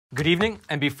Good evening,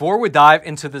 and before we dive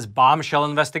into this bombshell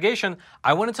investigation,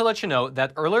 I wanted to let you know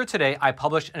that earlier today I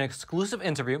published an exclusive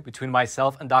interview between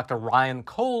myself and Dr. Ryan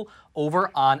Cole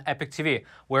over on Epic TV,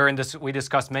 wherein we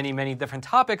discussed many different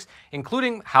topics,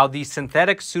 including how the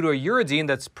synthetic pseudouridine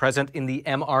that's present in the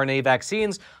mRNA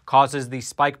vaccines causes the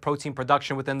spike protein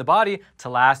production within the body to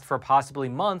last for possibly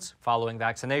months following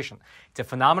vaccination. It's a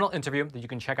phenomenal interview that you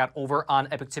can check out over on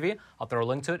Epic TV. I'll throw a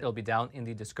link to it. It'll be down in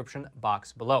the description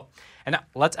box below. And now,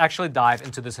 let's actually dive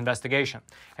into this investigation.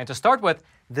 And to start with,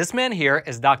 this man here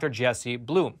is Dr. Jesse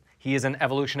Bloom. He is an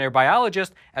evolutionary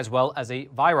biologist as well as a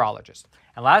virologist.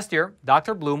 And last year,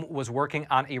 Dr. Bloom was working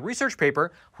on a research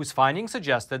paper whose findings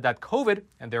suggested that COVID,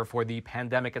 and therefore the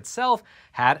pandemic itself,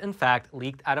 had in fact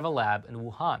leaked out of a lab in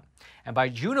Wuhan. And by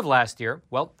June of last year,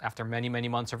 well, after many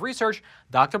months of research,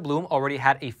 Dr. Bloom already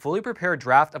had a fully prepared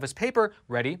draft of his paper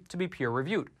ready to be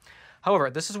peer-reviewed.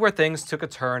 However, this is where things took a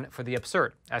turn for the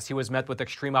absurd, as he was met with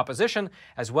extreme opposition,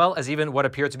 as well as even what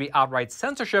appeared to be outright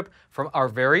censorship from our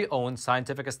very own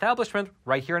scientific establishment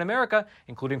right here in America,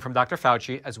 including from Dr.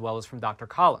 Fauci as well as from Dr.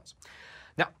 Collins.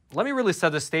 Now, let me really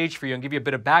set the stage for you and give you a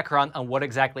bit of background on what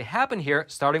exactly happened here,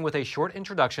 starting with a short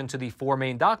introduction to the four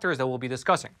main doctors that we'll be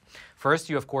discussing. First,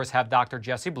 you of course have Dr.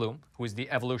 Jesse Bloom, who is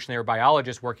the evolutionary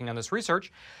biologist working on this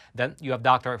research. Then you have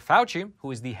Dr. Fauci,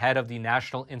 who is the head of the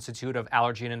National Institute of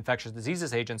Allergy and Infectious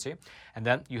Diseases Agency. And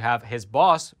then you have his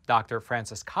boss, Dr.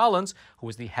 Francis Collins, who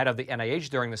was the head of the NIH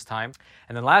during this time.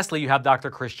 And then lastly, you have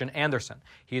Dr. Christian Anderson.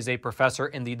 He is a professor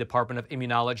in the Department of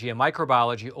Immunology and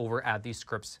Microbiology over at the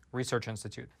Scripps Research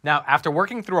Institute. Now, after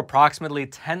working through approximately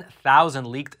 10,000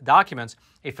 leaked documents,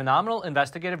 a phenomenal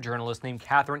investigative journalist named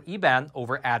Catherine Eban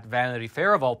over at Vanity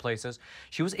Fair of all places,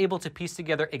 she was able to piece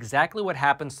together exactly what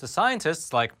happens to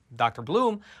scientists like Dr.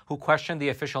 Bloom, who questioned the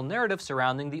official narrative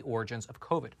surrounding the origins of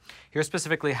COVID. Here's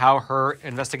specifically how her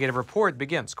investigative report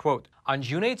begins, quote, "On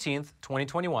June 18th,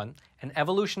 2021, an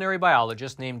evolutionary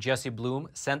biologist named Jesse Bloom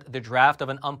sent the draft of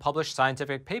an unpublished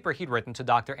scientific paper he'd written to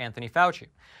Dr. Anthony Fauci.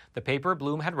 The paper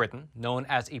Bloom had written, known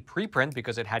as a preprint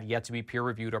because it had yet to be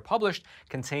peer-reviewed or published,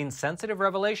 contained sensitive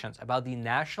revelations about the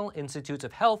National Institutes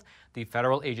of Health, the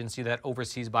federal agency that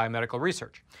oversees biomedical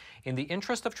research. In the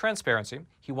interest of transparency,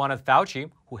 he wanted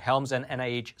Fauci, who helms an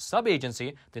NIH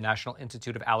sub-agency, the National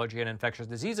Institute of Allergy and Infectious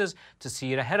Diseases, to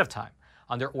see it ahead of time.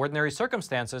 Under ordinary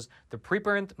circumstances, the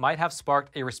preprint might have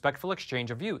sparked a respectful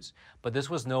exchange of views, but this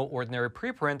was no ordinary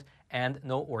preprint and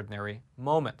no ordinary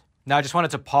moment." Now, I just wanted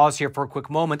to pause here for a quick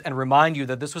moment and remind you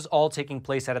that this was all taking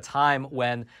place at a time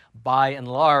when, by and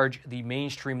large, the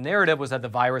mainstream narrative was that the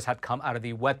virus had come out of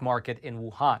the wet market in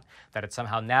Wuhan, that it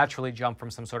somehow naturally jumped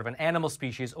from some sort of an animal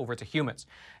species over to humans.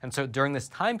 And so during this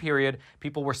time period,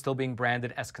 people were still being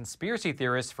branded as conspiracy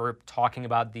theorists for talking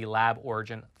about the lab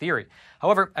origin theory.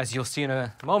 However, as you'll see in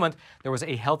a moment, there was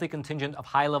a healthy contingent of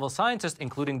high-level scientists,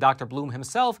 including Dr. Bloom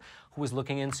himself, who was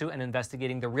looking into and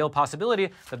investigating the real possibility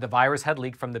that the virus had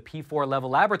leaked from the P4 level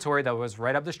laboratory that was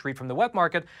right up the street from the wet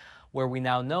market, where we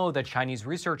now know that Chinese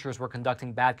researchers were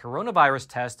conducting bad coronavirus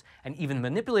tests and even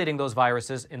manipulating those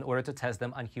viruses in order to test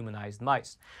them on humanized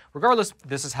mice. Regardless,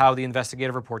 this is how the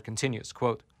investigative report continues,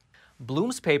 quote,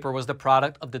 "Bloom's paper was the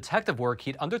product of detective work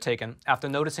he'd undertaken after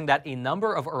noticing that a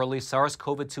number of early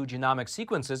SARS-CoV-2 genomic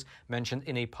sequences mentioned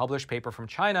in a published paper from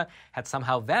China had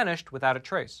somehow vanished without a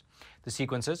trace. The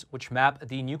sequences, which map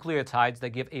the nucleotides that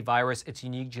give a virus its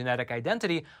unique genetic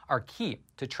identity, are key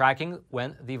to tracking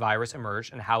when the virus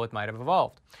emerged and how it might have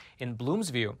evolved. In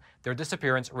Bloom's view, their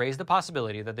disappearance raised the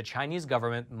possibility that the Chinese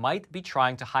government might be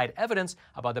trying to hide evidence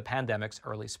about the pandemic's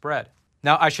early spread."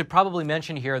 Now, I should probably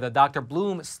mention here that Dr.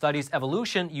 Bloom studies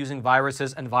evolution using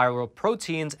viruses and viral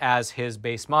proteins as his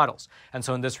base models. And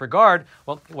so in this regard,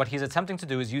 well, what he's attempting to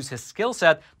do is use his skill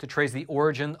set to trace the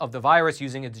origin of the virus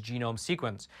using its genome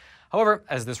sequence. However,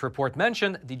 as this report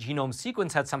mentioned, the genome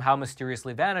sequence had somehow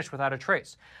mysteriously vanished without a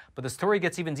trace. But the story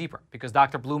gets even deeper, because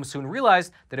Dr. Bloom soon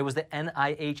realized that it was the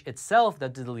NIH itself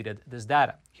that deleted this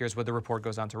data. Here's what the report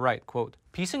goes on to write, quote,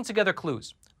 "Piecing together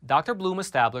clues, Dr. Bloom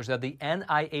established that the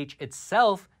NIH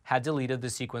itself had deleted the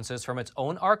sequences from its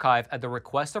own archive at the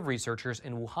request of researchers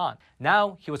in Wuhan.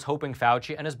 Now, he was hoping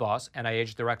Fauci and his boss,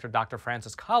 NIH Director Dr.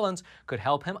 Francis Collins, could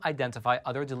help him identify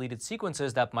other deleted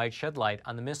sequences that might shed light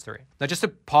on the mystery." Now, just to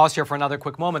pause here for another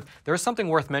quick moment, there is something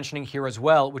worth mentioning here as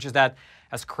well, which is that,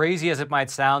 as crazy as it might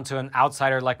sound to an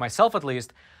outsider like myself at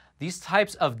least, these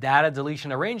types of data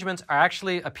deletion arrangements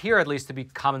appear at least to be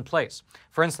commonplace.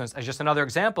 For instance, as just another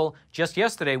example, just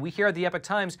yesterday, we here at the Epoch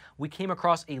Times, we came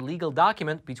across a legal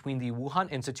document between the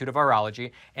Wuhan Institute of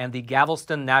Virology and the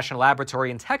Galveston National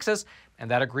Laboratory in Texas, and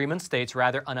that agreement states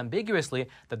rather unambiguously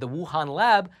that the Wuhan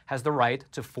lab has the right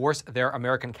to force their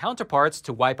American counterparts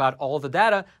to wipe out all the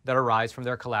data that arise from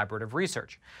their collaborative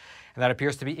research. And that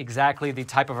appears to be exactly the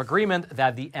type of agreement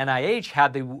that the NIH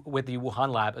had with the Wuhan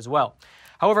lab as well.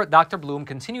 However, Dr. Bloom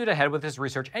continued ahead with his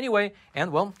research anyway,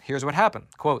 and well, here's what happened.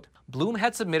 Quote, Bloom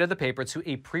had submitted the paper to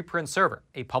a preprint server,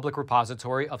 a public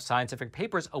repository of scientific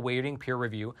papers awaiting peer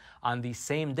review, on the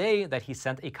same day that he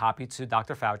sent a copy to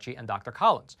Dr. Fauci and Dr.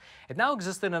 Collins. It now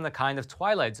existed in a kind of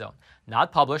twilight zone,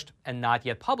 not published and not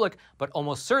yet public, but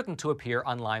almost certain to appear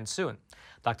online soon.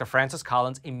 Dr. Francis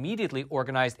Collins immediately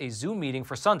organized a Zoom meeting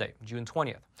for Sunday, June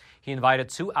 20th. He invited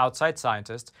two outside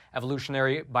scientists,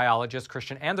 evolutionary biologist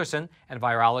Christian Anderson and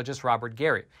virologist Robert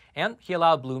Gary, and he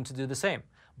allowed Bloom to do the same.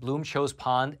 Bloom chose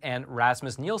Pond and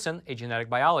Rasmus Nielsen, a genetic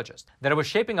biologist. That it was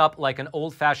shaping up like an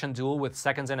old-fashioned duel with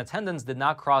seconds in attendance did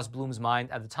not cross Bloom's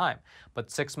mind at the time. But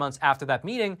 6 months after that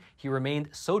meeting, he remained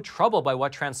so troubled by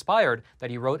what transpired that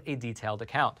he wrote a detailed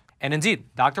account. And indeed,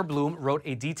 Dr. Bloom wrote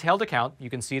a detailed account, you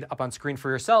can see it up on screen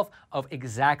for yourself, of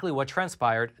exactly what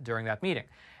transpired during that meeting.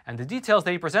 And the details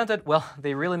that he presented, well,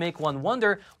 they really make one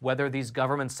wonder whether these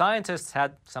government scientists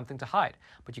had something to hide.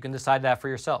 But you can decide that for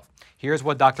yourself. Here's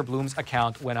what Dr. Bloom's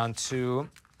account went on to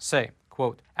say.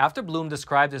 Quote, after Bloom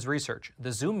described his research,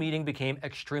 the Zoom meeting became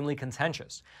extremely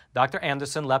contentious. Dr.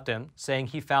 Anderson leapt in, saying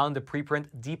he found the preprint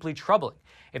deeply troubling.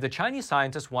 If the Chinese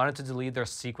scientists wanted to delete their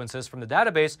sequences from the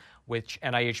database, which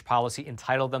NIH policy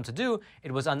entitled them to do,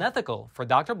 it was unethical for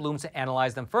Dr. Bloom to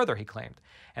analyze them further, he claimed.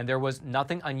 And there was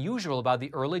nothing unusual about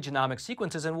the early genomic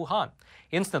sequences in Wuhan.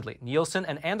 Instantly, Nielsen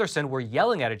and Anderson were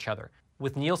yelling at each other,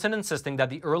 with Nielsen insisting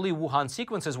that the early Wuhan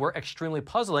sequences were extremely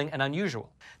puzzling and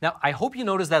unusual. Now, I hope you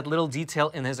noticed that little detail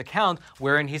in his account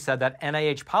wherein he said that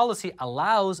NIH policy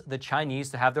allows the Chinese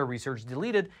to have their research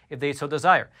deleted if they so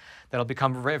desire. That'll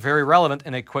become very relevant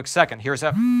in a quick second. Here's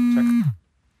that.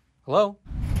 Hello?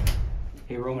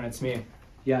 Hey, Roman, it's me.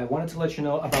 Yeah, I wanted to let you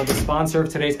know about the sponsor of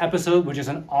today's episode, which is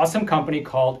an awesome company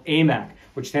called AMAC,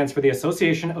 which stands for the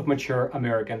Association of Mature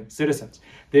American Citizens.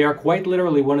 They are quite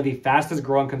literally one of the fastest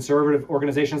growing conservative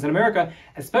organizations in America,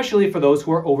 especially for those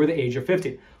who are over the age of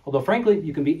 50. Although frankly,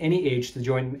 you can be any age to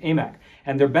join AMAC.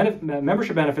 And their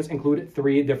membership benefits include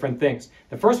 3 different things.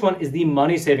 The first one is the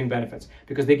money-saving benefits,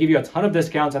 because they give you a ton of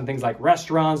discounts on things like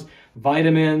restaurants,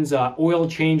 vitamins, oil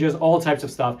changes, all types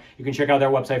of stuff. You can check out their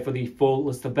website for the full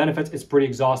list of benefits. It's pretty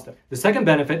exhaustive. The second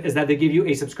benefit is that they give you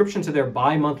a subscription to their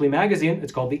bi-monthly magazine.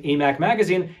 It's called the AMAC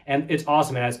magazine, and it's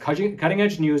awesome. It has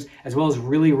cutting-edge news as well as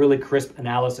really, really crisp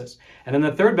analysis. And then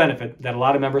the third benefit that a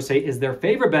lot of members say is their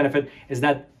favorite benefit is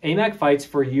that AMAC fights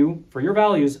for you, for your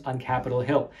values on Capitol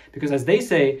Hill. Because as they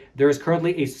say, there is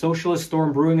currently a socialist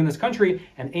storm brewing in this country,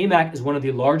 and AMAC is one of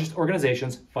the largest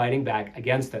organizations fighting back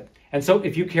against it. And so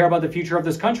if you care about the future of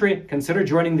this country, consider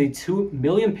joining the 2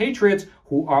 million patriots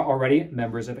who are already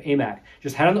members of AMAC.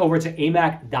 Just head on over to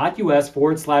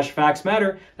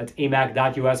amac.us/factsmatter. That's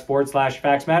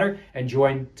amac.us/factsmatter and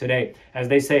join today. As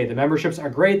they say, the memberships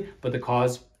are great, but the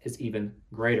cause is even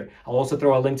greater. I'll also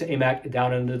throw a link to AMAC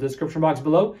down in the description box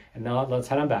below. And now let's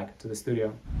head on back to the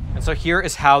studio. And so here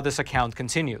is how this account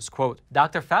continues. Quote,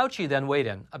 Dr. Fauci then weighed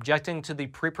in, objecting to the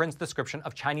preprint's description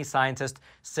of Chinese scientists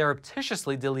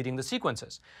surreptitiously deleting the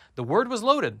sequences. The word was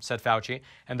loaded, said Fauci,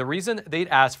 and the reason they'd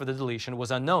asked for the deletion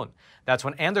was unknown. That's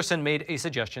when Anderson made a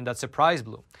suggestion that surprised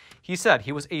Bloom. He said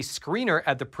he was a screener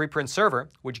at the preprint server,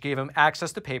 which gave him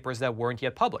access to papers that weren't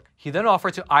yet public. He then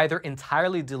offered to either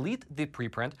entirely delete the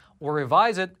preprint or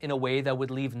revise it in a way that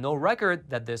would leave no record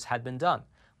that this had been done.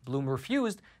 Bloom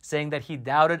refused, saying that he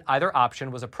doubted either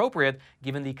option was appropriate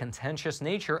given the contentious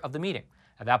nature of the meeting.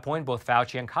 At that point, both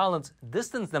Fauci and Collins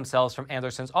distanced themselves from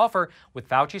Anderson's offer, with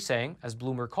Fauci saying, as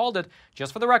Bloom recalled it,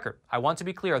 just for the record, I want to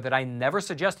be clear that I never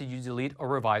suggested you delete or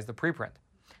revise the preprint.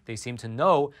 They seemed to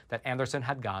know that Anderson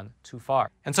had gone too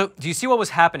far. And so, do you see what was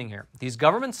happening here? These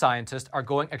government scientists are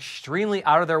going extremely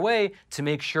out of their way to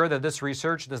make sure that this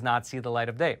research does not see the light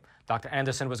of day. Dr.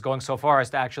 Anderson was going so far as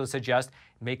to actually suggest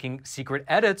making secret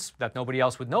edits that nobody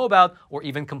else would know about, or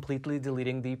even completely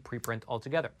deleting the preprint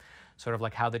altogether. Sort of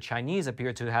like how the Chinese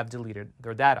appear to have deleted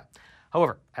their data.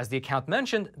 However, as the account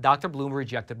mentioned, Dr. Bloom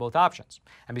rejected both options.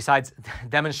 And besides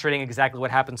demonstrating exactly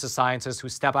what happens to scientists who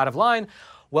step out of line,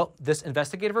 Well, this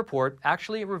investigative report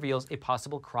actually reveals a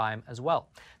possible crime as well.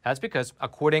 That's because,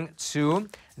 according to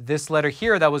this letter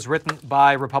here that was written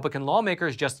by Republican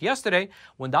lawmakers just yesterday,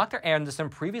 when Dr. Anderson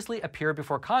previously appeared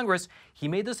before Congress, he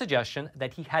made the suggestion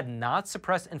that he had not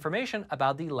suppressed information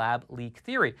about the lab leak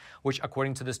theory, which,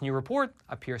 according to this new report,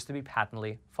 appears to be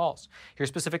patently false. Here's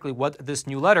specifically what this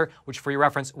new letter, which for your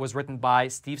reference was written by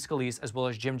Steve Scalise as well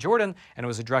as Jim Jordan, and it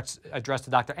was addressed to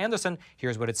Dr. Anderson.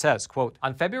 Here's what it says, quote,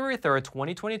 "On February 3rd,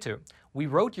 2022, we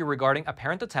wrote you regarding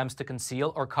apparent attempts to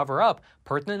conceal or cover up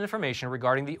pertinent information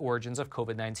regarding the origins of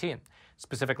COVID-19,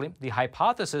 specifically the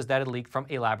hypothesis that it leaked from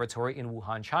a laboratory in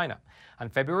Wuhan, China. On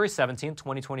February 17,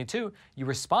 2022, you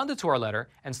responded to our letter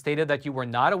and stated that you were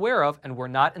not aware of and were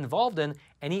not involved in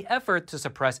any effort to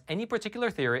suppress any particular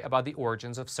theory about the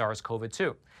origins of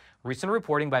SARS-CoV-2. Recent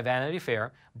reporting by Vanity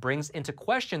Fair brings into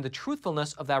question the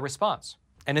truthfulness of that response."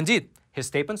 And indeed, his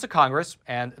statements to Congress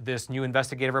and this new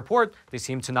investigative report, they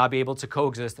seem to not be able to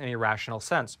coexist in a rational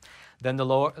sense. Then the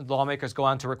lawmakers go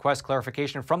on to request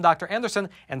clarification from Dr. Anderson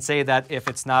and say that if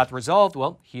it's not resolved,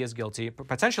 well, he is guilty,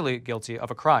 potentially guilty of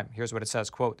a crime. Here's what it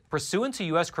says, quote, "Pursuant to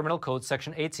U.S. Criminal Code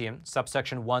Section 18,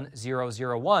 subsection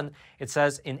 1001, it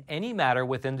says, in any matter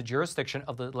within the jurisdiction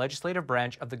of the legislative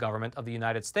branch of the government of the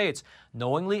United States,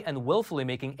 knowingly and willfully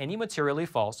making any materially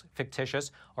false,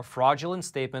 fictitious, or fraudulent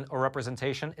statement or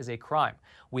representation is a crime.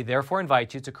 We therefore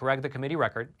invite you to correct the committee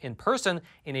record in person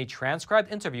in a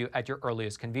transcribed interview at your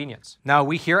earliest convenience." Now,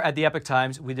 we here at the Epoch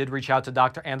Times, we did reach out to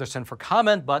Dr. Anderson for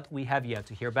comment, but we have yet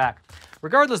to hear back.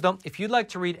 Regardless, though, if you'd like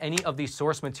to read any of the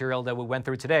source material that we went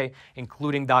through today,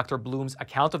 including Dr. Bloom's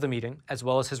account of the meeting, as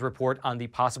well as his report on the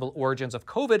possible origins of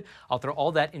COVID, I'll throw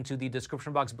all that into the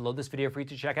description box below this video for you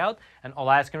to check out. And all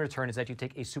I ask in return is that you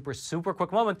take a super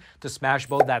quick moment to smash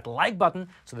both that like button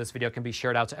so this video can be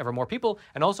shared out to ever more people.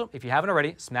 And also, if you haven't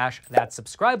already, smash that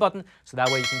subscribe button so that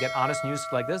way you can get honest news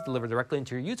like this delivered directly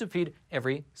into your YouTube feed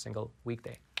every single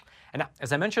weekday. And now,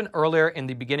 as I mentioned earlier in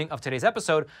the beginning of today's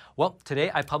episode, well, today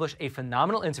I published a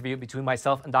phenomenal interview between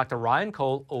myself and Dr. Ryan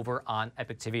Cole over on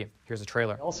Epoch TV. Here's a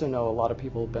trailer. I also know a lot of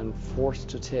people have been forced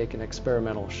to take an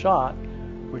experimental shot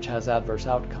which has adverse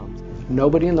outcomes.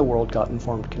 Nobody in the world got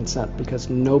informed consent because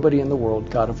nobody in the world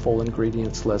got a full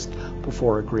ingredients list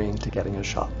before agreeing to getting a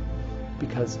shot,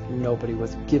 because nobody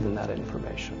was given that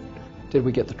information. Did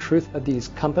we get the truth of these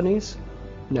companies?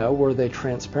 No. Were they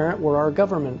transparent? Were our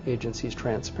government agencies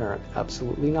transparent?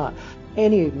 Absolutely not.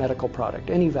 Any medical product,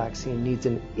 any vaccine needs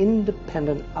an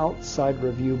independent outside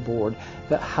review board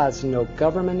that has no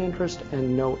government interest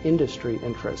and no industry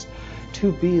interest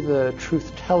to be the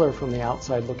truth teller from the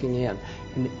outside looking in,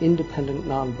 an independent,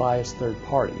 non-biased third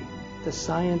party. The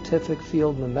scientific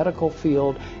field and the medical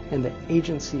field and the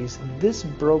agencies this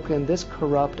broken, this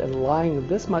corrupt, and lying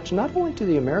this much, not only to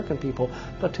the American people,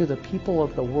 but to the people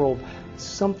of the world,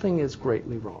 something is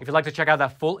greatly wrong. If you'd like to check out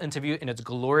that full interview in its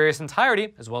glorious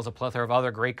entirety, as well as a plethora of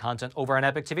other great content over on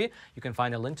Epoch TV, you can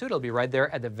find a link to it. It'll be right there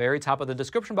at the very top of the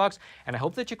description box. And I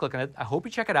hope that you click on it. I hope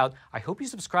you check it out. I hope you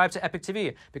subscribe to Epoch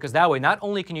TV, because that way, not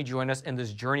only can you join us in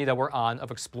this journey that we're on of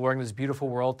exploring this beautiful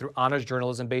world through honest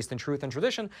journalism based in truth and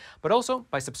tradition, but also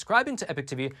by subscribing to Epoch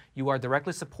TV, you are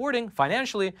directly supporting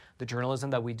financially the journalism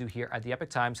that we do here at the Epoch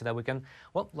Times so that we can,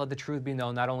 well, let the truth be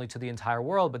known not only to the entire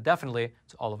world, but definitely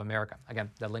to all of America. Again,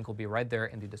 that link will be right there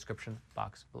in the description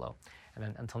box below. And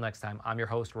then until next time, I'm your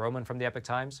host, Roman from the Epoch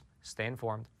Times. Stay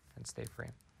informed and stay free.